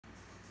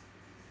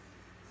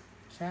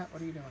Cat,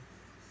 what are you doing?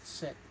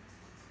 Sit.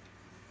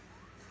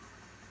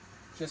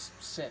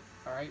 Just sit,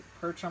 alright?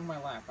 Perch on my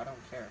lap. I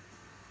don't care.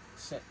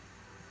 Sit.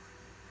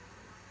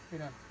 You're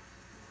done.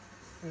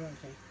 You're done,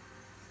 Kitty.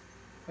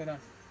 You're done.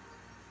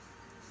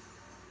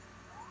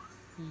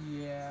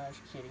 Yeah, it's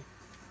Kitty.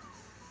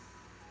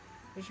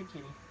 There's your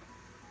kitty.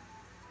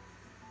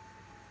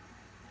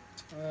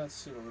 Let's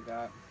see what we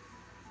got.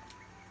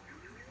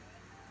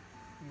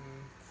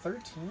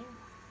 13?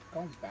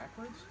 Going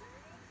backwards?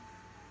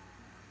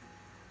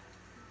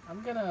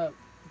 I'm gonna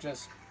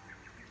just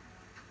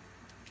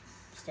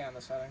stay on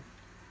the setting.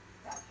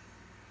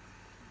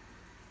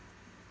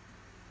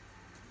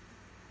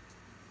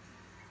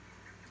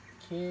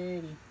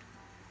 Kitty.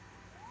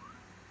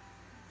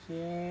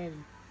 Kitty.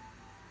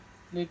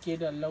 Look at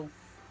the loaf.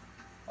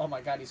 Oh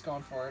my god, he's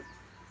going for it.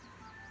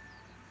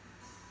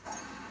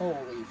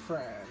 Holy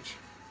French.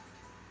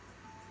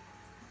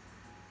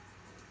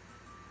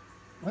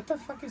 What the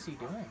fuck is he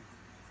doing?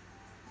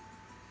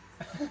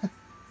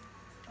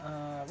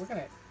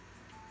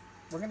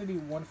 We're gonna do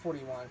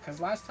 141, because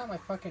last time I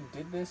fucking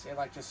did this, it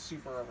like just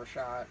super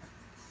overshot.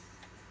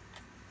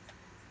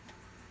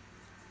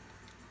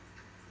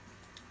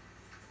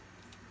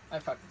 I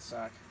fucking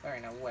suck. There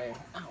ain't no way.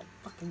 Ow,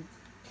 fucking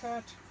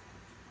cat.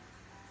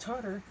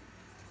 Tartar.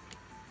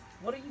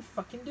 What are you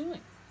fucking doing?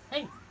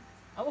 Hey,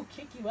 I will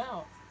kick you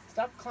out.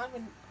 Stop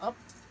climbing up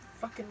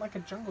fucking like a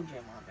jungle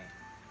gym on me.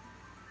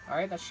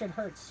 Alright, that shit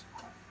hurts.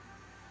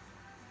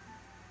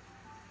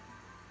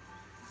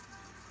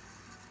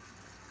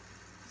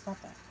 Stop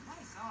that.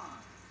 Nice on.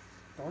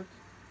 Dork.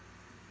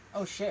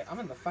 Oh shit, I'm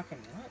in the fucking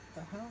what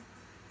the hell?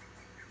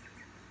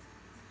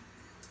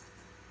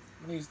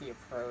 I'm gonna use the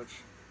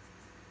approach.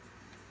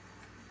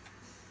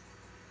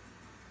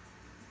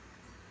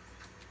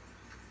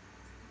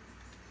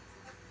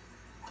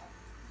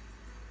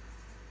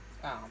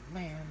 Oh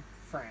man,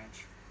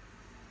 French.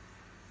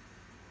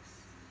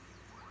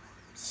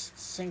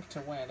 Sink to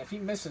win. If he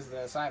misses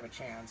this, I have a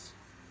chance.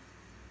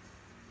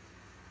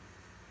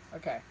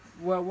 Okay.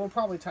 Well, we'll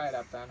probably tie it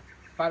up then.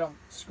 If I don't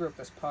screw up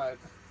this putt.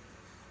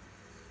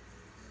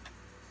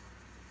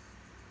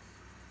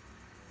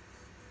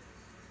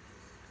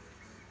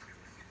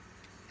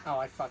 Oh,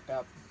 I fucked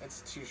up.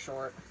 It's too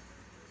short.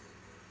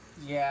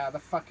 Yeah, the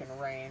fucking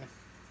rain.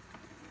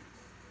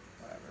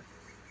 Whatever.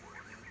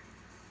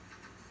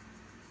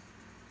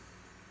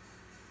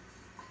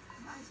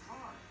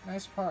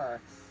 Nice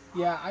par.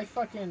 Yeah, I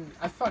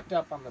fucked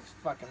up on the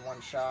fucking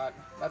one shot.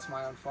 That's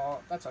my own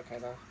fault. That's okay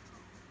though.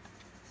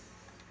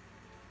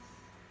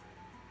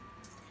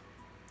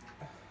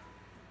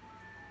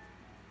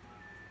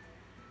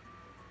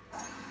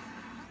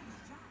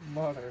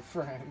 Mother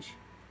French.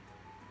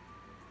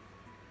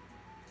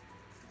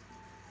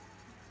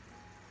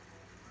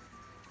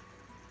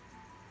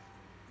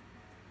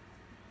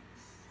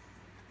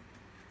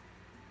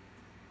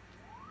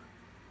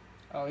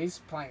 Oh, he's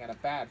playing at a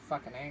bad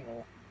fucking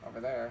angle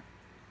over there.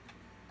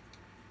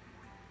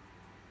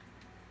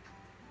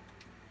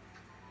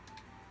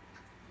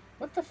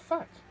 What the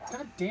fuck?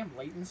 Goddamn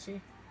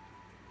latency.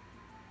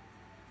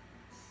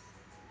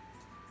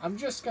 I'm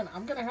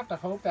gonna have to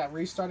hope that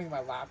restarting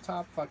my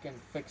laptop fucking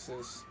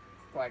fixes,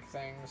 like,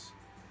 things.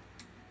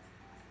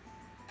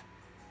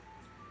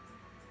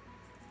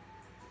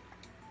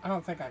 I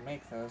don't think I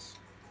make this.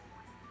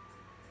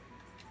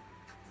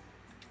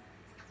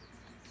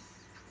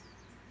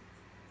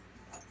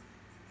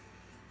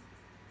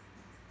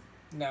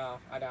 No,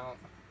 I don't.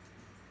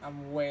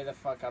 I'm way the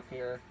fuck up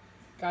here.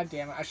 God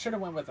damn it, I should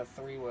have went with a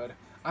 3-wood.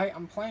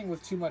 I'm playing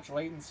with too much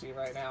latency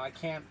right now. I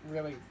can't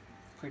really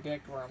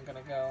predict where I'm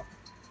gonna go.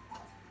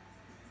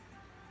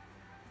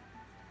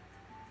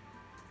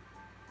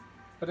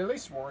 But at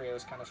least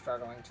Wario's kind of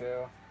struggling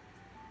too.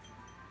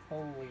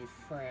 Holy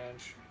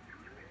French.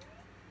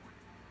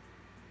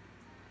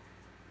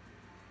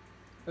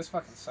 This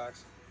fucking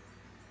sucks.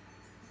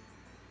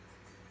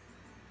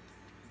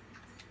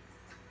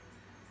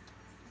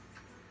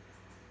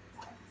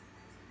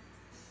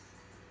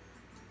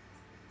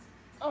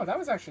 Oh, that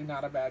was actually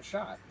not a bad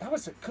shot. That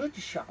was a good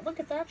shot. Look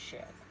at that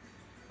shit.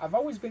 I've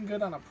always been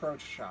good on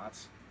approach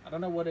shots. I don't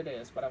know what it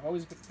is, but I've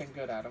always been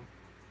good at them.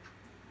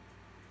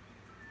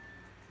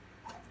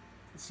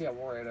 Let's see how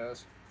Wario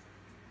does.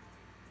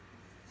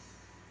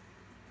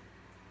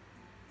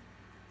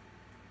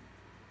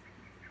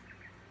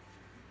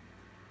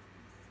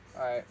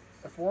 Alright,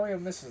 if Wario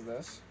misses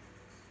this...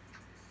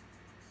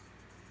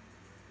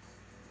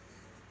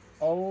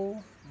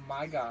 Oh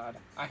my god,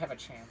 I have a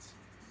chance.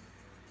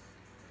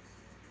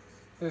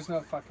 There's no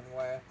fucking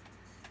way.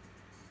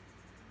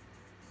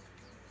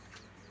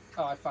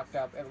 Oh, I fucked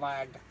up. It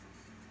lagged.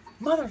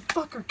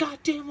 Motherfucker!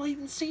 Goddamn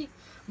latency!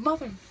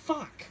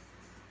 Motherfuck!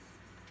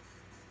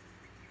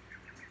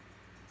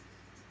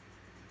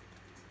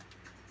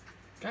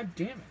 God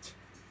damn it.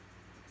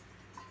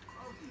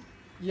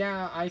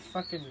 Yeah, I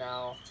fucking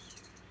know.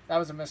 That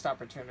was a missed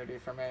opportunity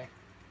for me.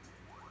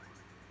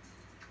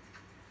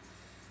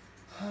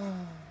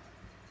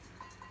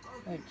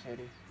 Hey,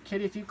 kitty.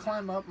 Kitty, if you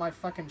climb up my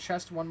fucking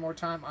chest one more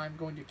time, I'm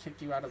going to kick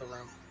you out of the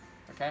room.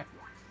 Okay?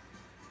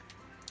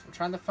 I'm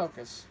trying to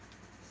focus.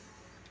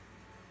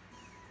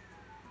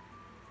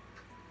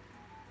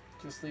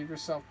 Just leave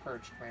yourself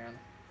perched, man.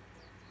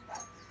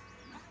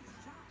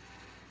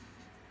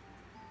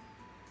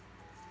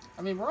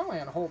 I mean, we're only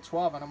on hole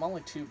 12, and I'm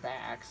only 2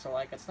 back, so,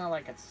 like, it's not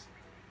like it's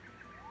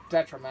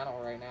detrimental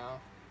right now.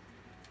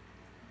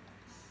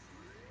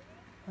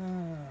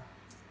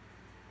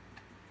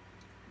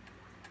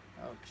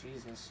 Oh,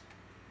 Jesus.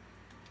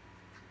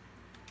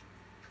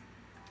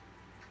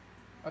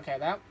 Okay,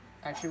 that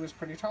actually was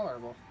pretty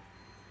tolerable,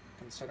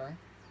 considering.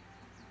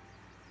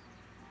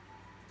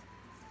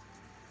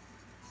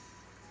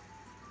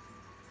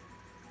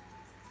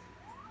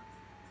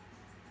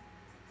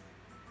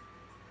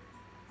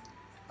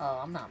 Oh,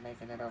 I'm not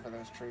making it over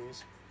those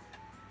trees.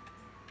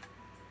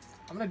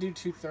 I'm gonna do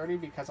 230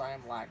 because I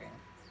am lagging.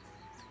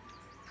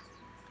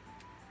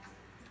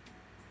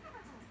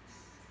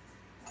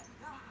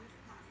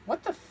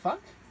 What the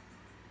fuck?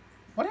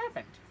 What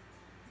happened?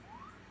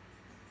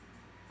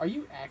 Are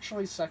you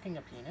actually sucking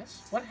a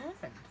penis? What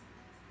happened?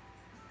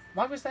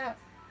 Why was that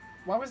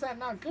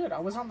not good? I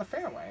was on the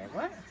fairway.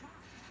 What?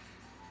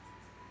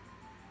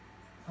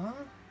 Huh?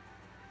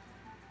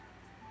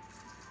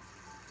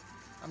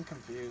 I'm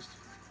confused.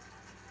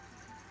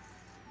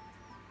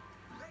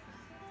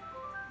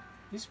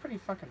 He's pretty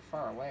fucking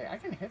far away. I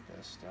can hit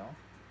this still.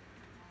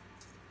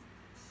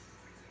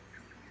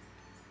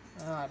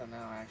 Oh, I don't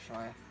know,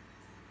 actually.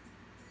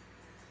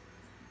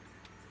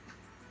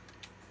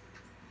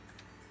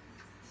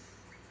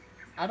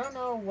 I don't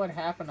know what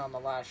happened on the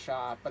last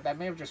shot, but that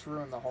may have just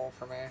ruined the hole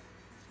for me.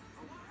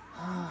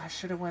 Oh, I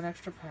should have went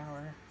extra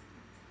power.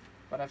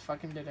 But I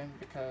fucking didn't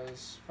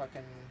because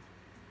fucking...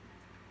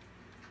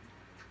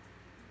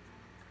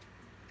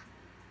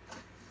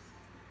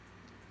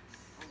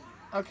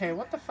 Okay,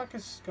 what the fuck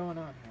is going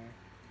on here?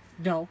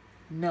 No,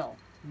 no,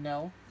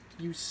 no.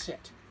 You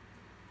sit.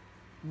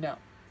 No.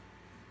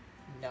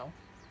 No.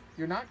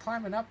 You're not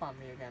climbing up on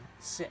me again.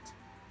 Sit.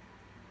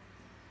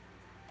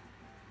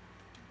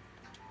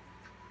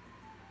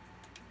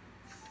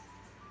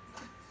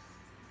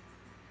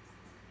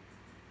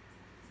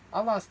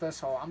 I lost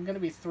this hole. I'm gonna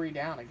be 3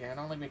 down again,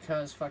 only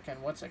because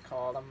fucking, what's it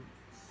called? I'm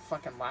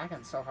fucking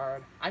lagging so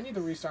hard. I need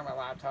to restart my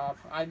laptop.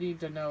 I need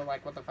to know,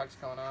 like, what the fuck's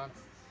going on.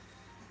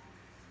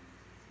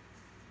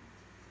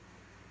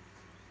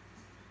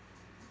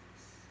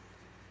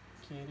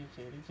 Kitty,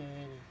 kitty, kitty,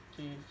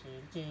 kitty,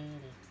 kitty,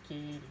 kitty,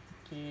 kitty,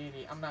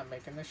 kitty. I'm not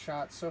making this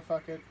shot, so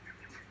fuck it.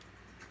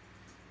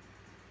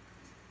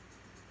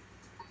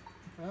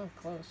 Oh,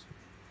 close.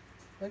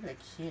 Look at the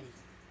kitty.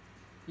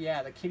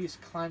 Yeah, the kitty's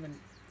climbing,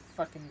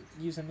 fucking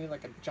using me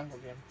like a jungle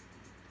gym.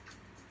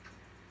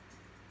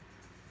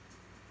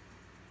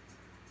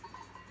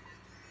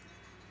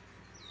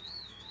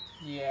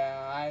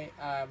 Yeah,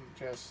 I'm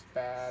just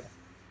bad.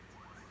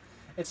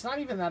 It's not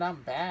even that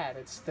I'm bad,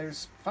 it's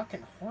there's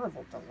fucking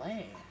horrible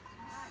delay.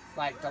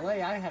 Like,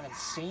 delay I haven't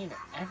seen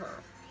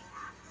ever.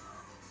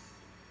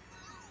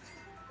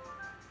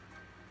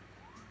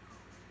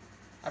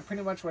 I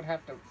pretty much would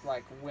have to,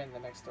 like, win the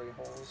next 3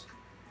 holes.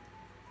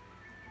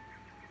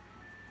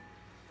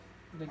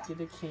 Look at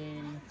the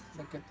kitty.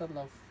 Look at the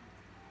loaf.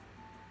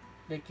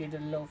 Look at the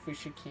low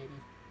fishy kitty.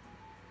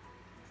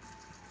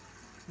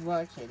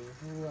 What, kitty?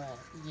 What?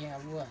 Yeah,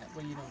 what?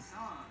 What are you doing?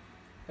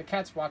 The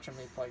cat's watching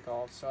me play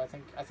golf, so I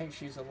think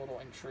she's a little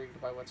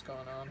intrigued by what's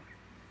going on.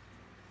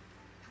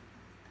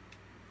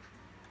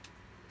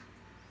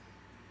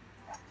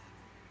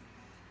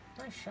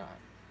 Nice shot.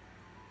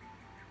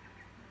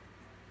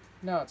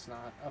 No, it's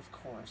not. Of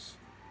course.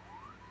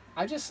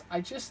 I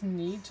just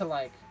need to,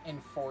 like,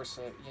 enforce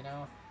it, you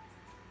know?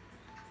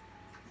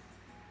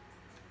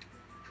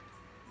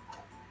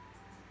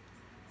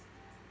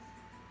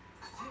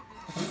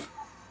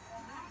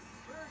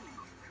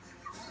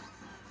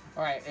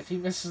 Alright, if he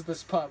misses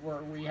this putt,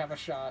 we have a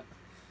shot.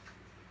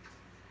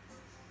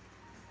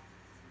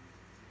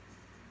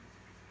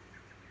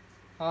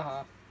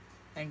 Haha.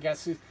 And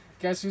guess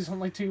who's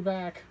only 2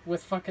 back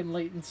with fucking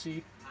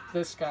latency?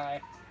 This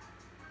guy.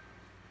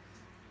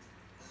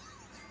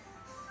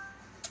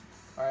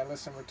 Alright,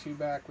 listen, we're 2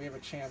 back. We have a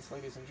chance,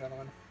 ladies and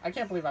gentlemen. I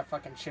can't believe I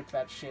fucking chipped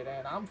that shit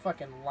in. I'm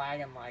fucking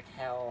lagging like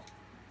hell.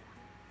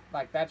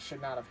 Like, that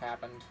should not have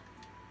happened.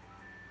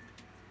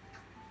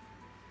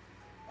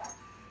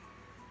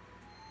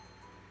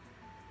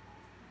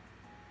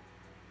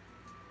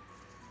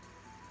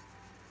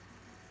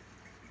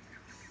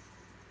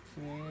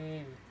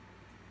 Kitty.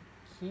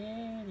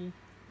 Kitty.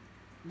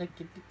 Look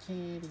at the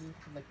kitty.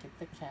 Look at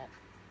the cat.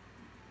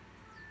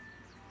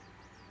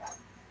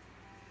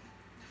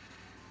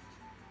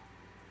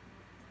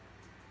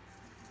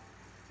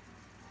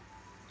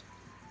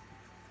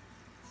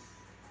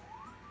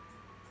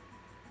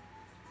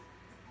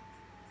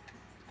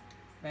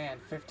 Man,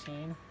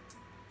 15.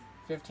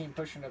 15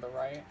 pushing to the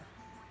right.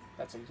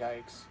 That's a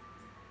yikes.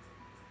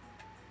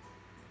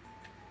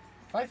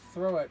 If I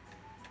throw it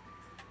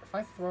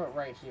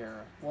right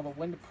here, will the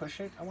wind push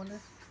it, I wonder?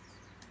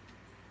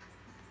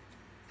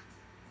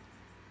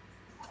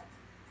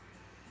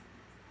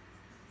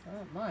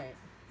 Oh, it might.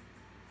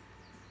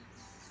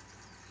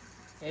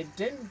 It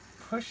didn't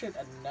push it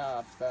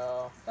enough,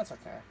 though. That's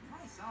okay.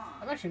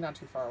 I'm actually not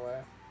too far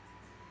away.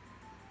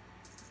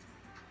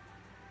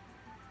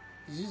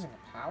 He's using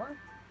a power?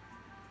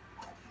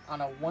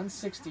 On a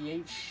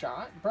 168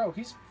 shot? Bro,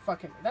 he's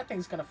fucking... That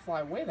thing's gonna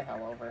fly way the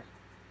hell over.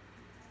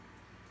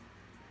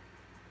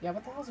 Yeah,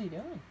 what the hell's he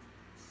doing?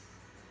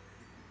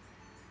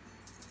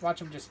 Watch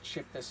him just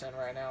chip this in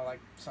right now like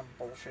some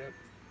bullshit.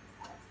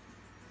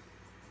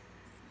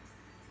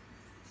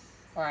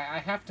 Alright, I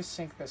have to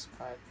sink this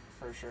putt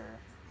for sure.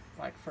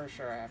 Like, for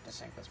sure I have to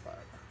sink this putt.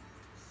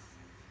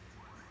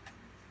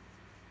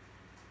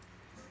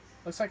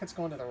 Looks like it's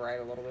going to the right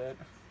a little bit.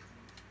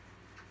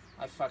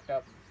 I fucked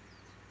up.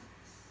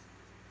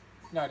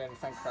 No, I didn't,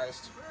 thank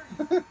Christ.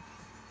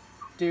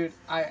 Dude,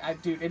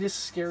 dude, it is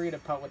scary to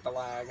putt with the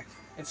lag.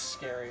 It's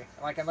scary.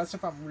 Like, unless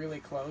if I'm really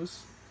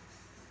close.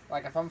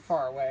 Like, if I'm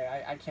far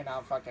away, I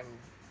cannot fucking,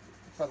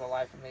 for the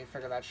life of me,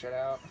 figure that shit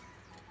out.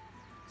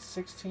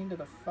 16 to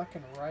the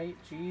fucking right?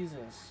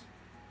 Jesus.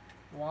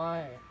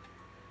 Why?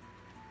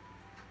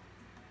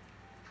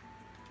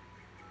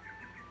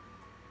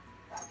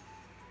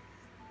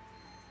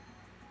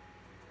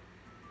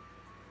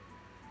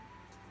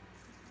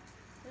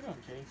 What are you doing,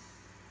 kitty?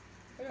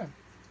 What are you doing?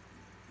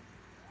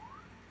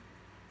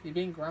 You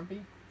being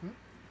grumpy? Hmm?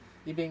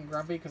 You being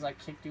grumpy because I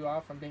kicked you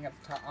off from being at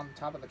the top, on the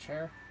top of the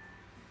chair?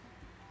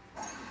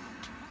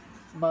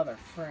 Mother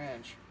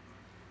French.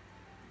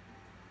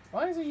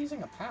 Why is he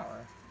using a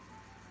power?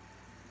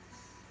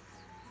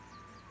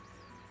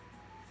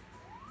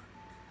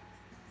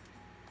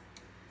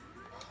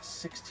 Oh,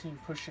 16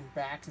 pushing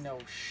back, no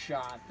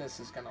shot. This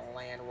is gonna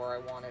land where I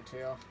want it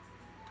to.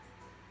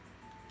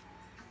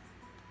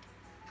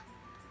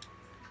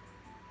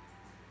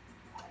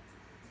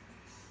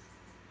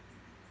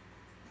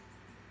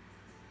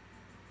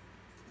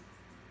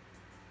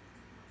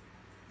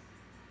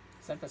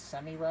 Is that the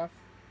semi-rough?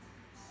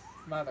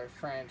 Mother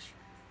French.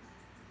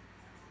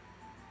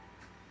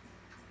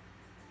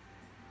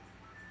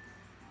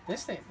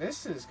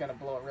 This is gonna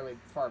blow it really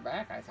far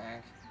back, I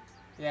think.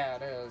 Yeah,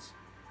 it is.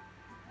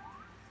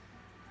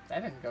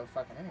 That didn't go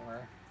fucking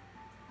anywhere.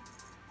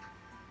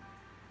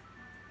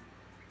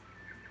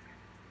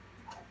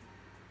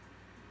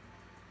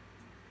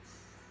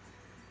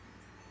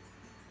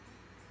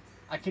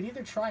 I could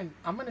either try and...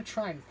 I'm gonna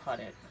try and putt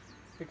it.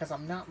 Because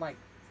I'm not, like,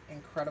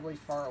 incredibly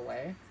far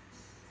away.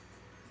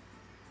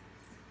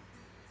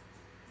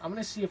 I'm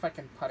gonna see if I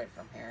can putt it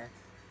from here.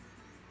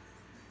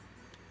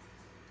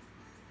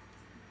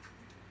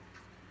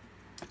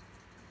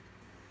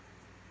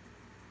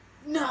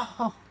 No!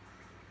 Oh,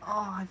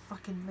 I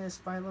fucking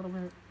missed by a little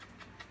bit.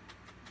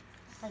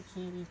 Hi,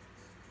 kitty.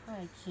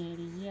 Hi,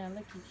 kitty. Yeah,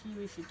 look at you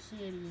with your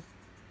kitty.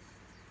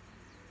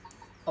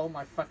 Oh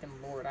my fucking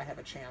lord, I have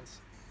a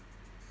chance.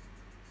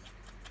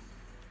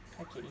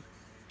 Hi, kitty.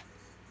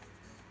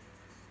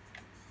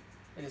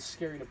 It is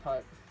scary to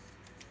putt.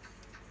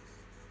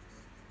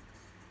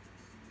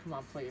 Come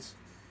on, please.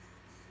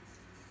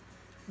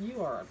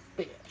 You are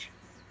a bitch.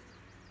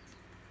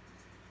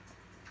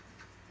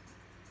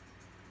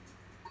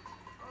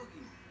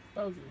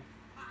 Bogey.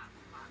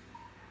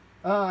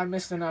 Oh, I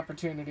missed an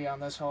opportunity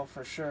on this hole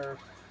for sure.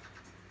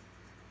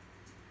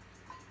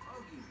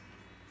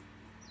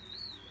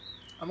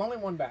 I'm only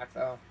one back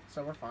though,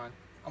 so we're fine.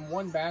 I'm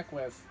one back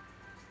with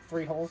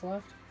 3 holes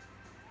left.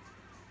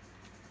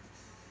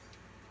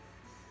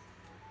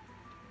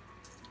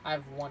 I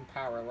have 1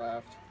 power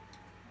left.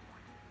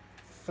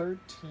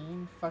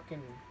 13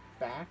 fucking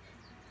back.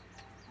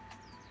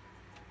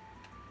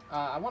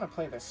 I want to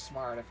play this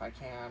smart if I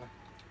can.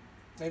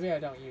 Maybe I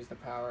don't use the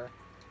power.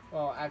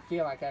 Well, I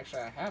feel like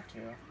actually I have to.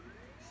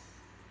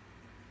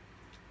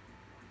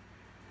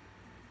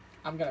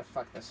 I'm gonna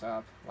fuck this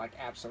up. Like,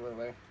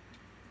 absolutely.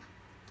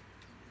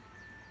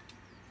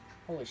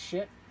 Holy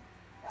shit.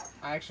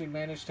 I actually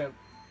managed to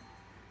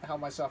help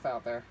myself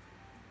out there.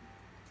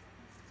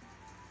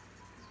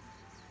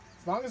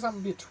 As long as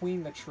I'm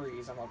between the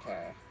trees, I'm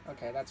okay.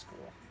 Okay, that's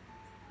cool.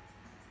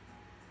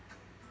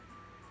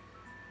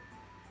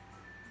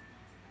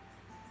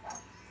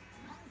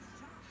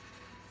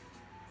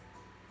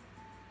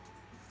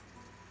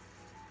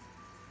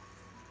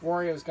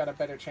 Wario's got a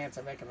better chance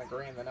of making the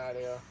green than I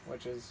do,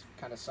 which is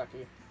kind of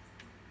sucky.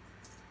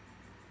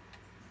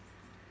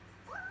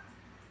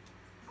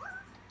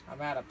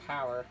 I'm out of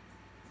power.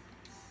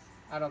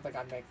 I don't think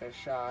I'd make this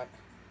shot.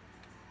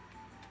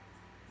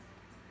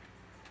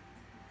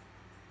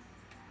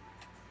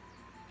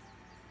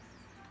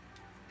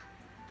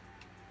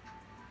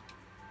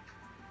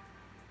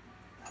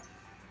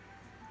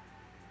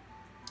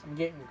 I'm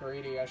getting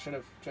greedy. I should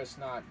have just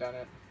not done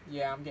it.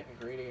 Yeah, I'm getting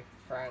greedy.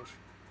 French.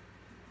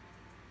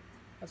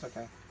 That's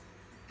okay.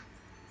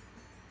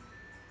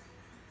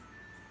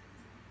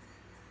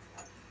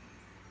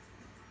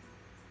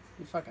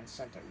 You fucking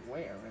sent it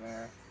way over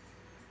there.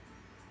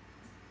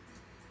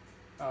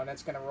 Oh, and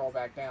it's gonna roll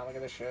back down. Look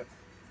at this shit.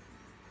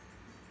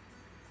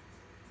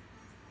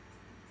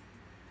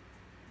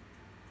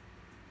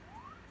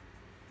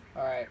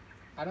 Alright.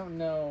 I don't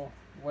know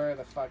where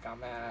the fuck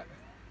I'm at.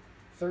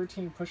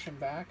 13 pushing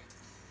back.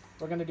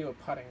 We're gonna do a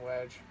putting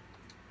wedge.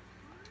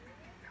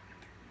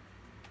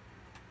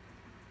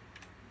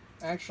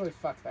 Actually,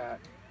 fuck that.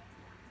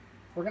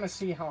 We're gonna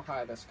see how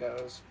high this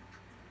goes.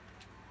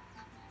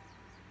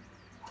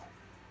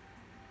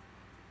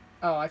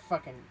 Oh, I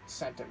fucking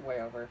sent it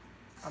way over.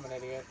 I'm an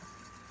idiot.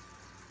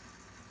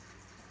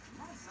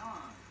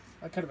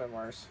 That could have been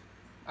worse.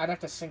 I'd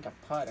have to sink a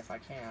putt if I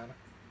can.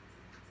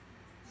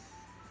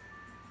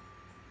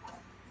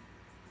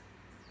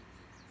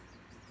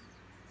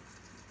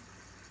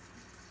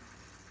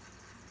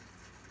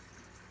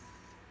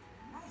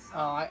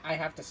 Oh, I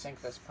have to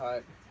sink this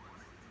putt.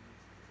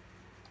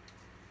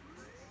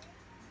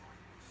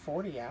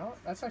 40 out?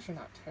 That's actually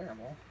not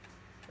terrible.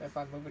 If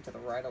I move it to the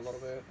right a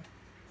little bit.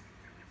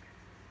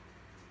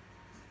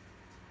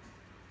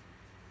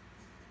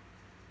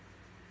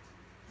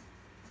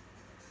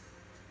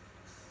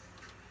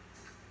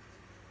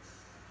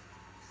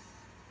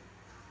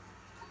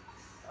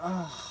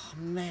 Oh,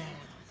 man.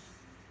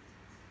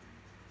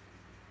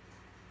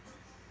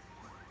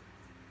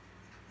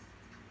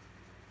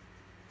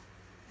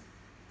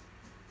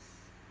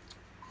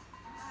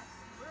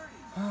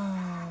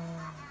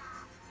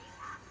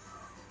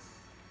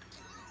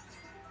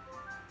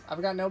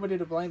 I've got nobody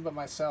to blame but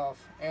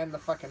myself, and the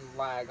fucking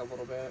lag a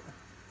little bit.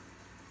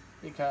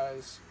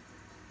 Because,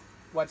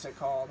 what's it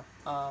called?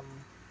 I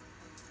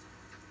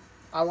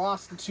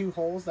lost the 2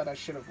 holes that I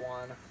should have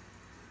won.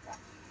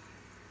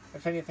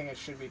 If anything, it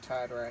should be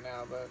tied right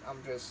now, but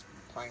I'm just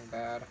playing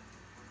bad.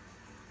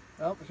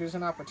 Well, here's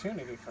an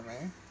opportunity for me,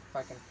 if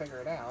I can figure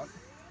it out.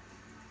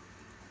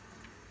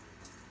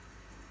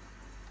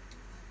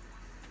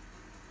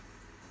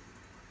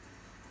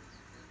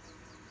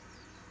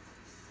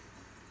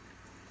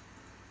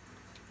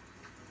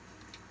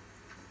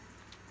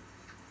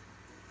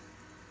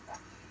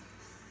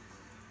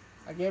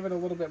 I gave it a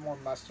little bit more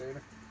mustard.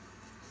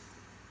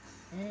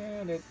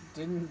 And it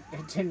didn't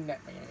net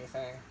me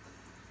anything.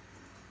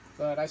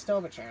 But I still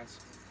have a chance.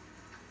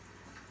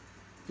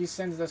 If he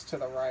sends this to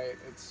the right,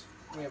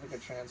 we have a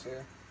good chance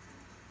here.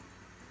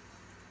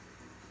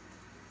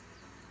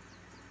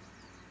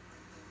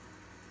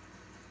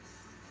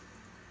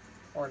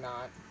 Or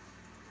not.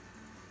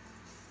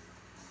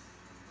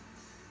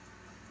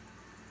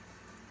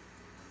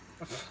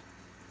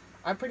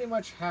 I pretty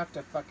much have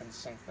to fucking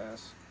sink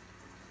this.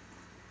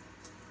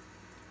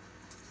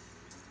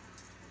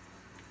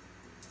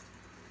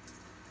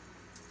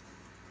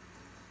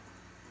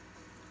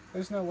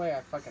 There's no way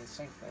I fucking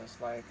sink this.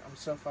 Like, I'm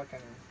so fucking...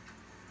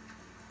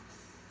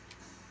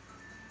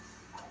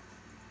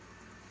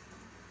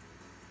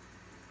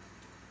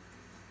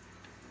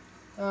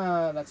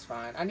 that's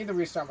fine. I need to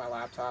restart my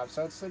laptop,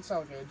 so it's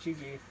all good.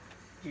 GG.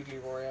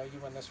 GG, Wario. You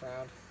win this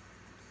round.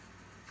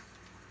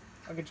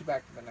 I'll get you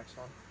back for the next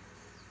one.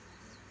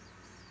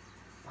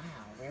 Wow,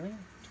 really?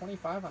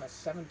 25 on a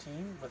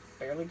 17 with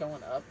barely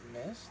going up,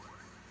 missed?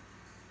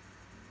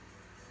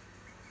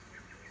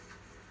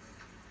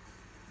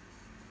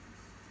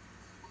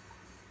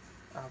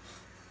 Oh.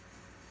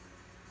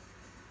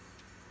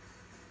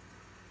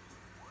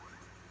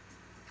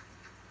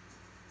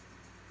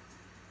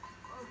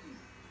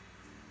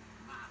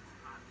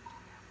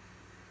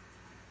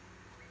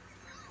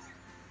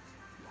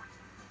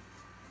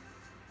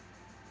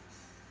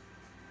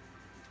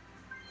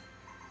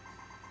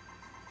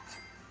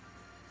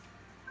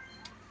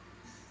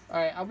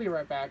 Alright, I'll be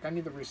right back. I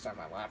need to restart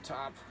my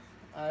laptop.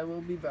 I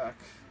will be back.